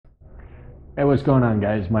Hey, what's going on,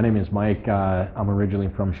 guys? My name is Mike. I'm originally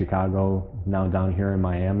from Chicago, now down here in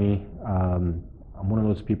Miami. I'm one of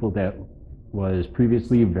those people that was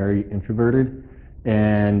previously very introverted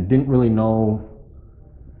and didn't really know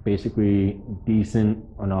basically decent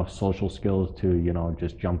enough social skills to,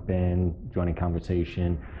 just jump in, join a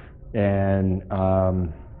conversation, and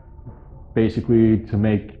basically to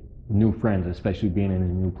make new friends, especially being in a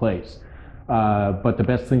new place. But the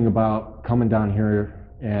best thing about coming down here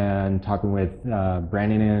and talking with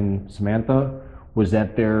Brandon and Samantha was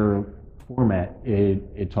that their format,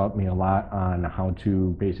 it taught me a lot on how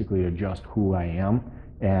to basically adjust who I am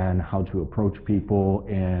and how to approach people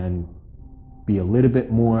and be a little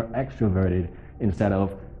bit more extroverted instead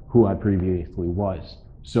of who I previously was.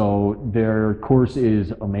 So their course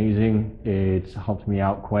is amazing. It's helped me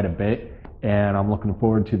out quite a bit, and I'm looking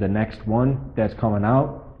forward to the next one that's coming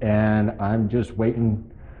out, and I'm just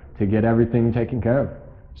waiting to get everything taken care of.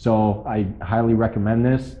 So I highly recommend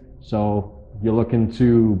this. So you're looking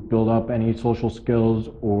to build up any social skills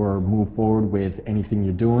or move forward with anything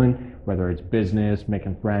you're doing, whether it's business,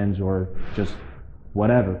 making friends, or just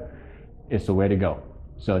whatever, it's the way to go.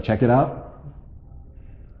 So check it out,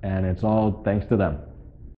 and it's all thanks to them.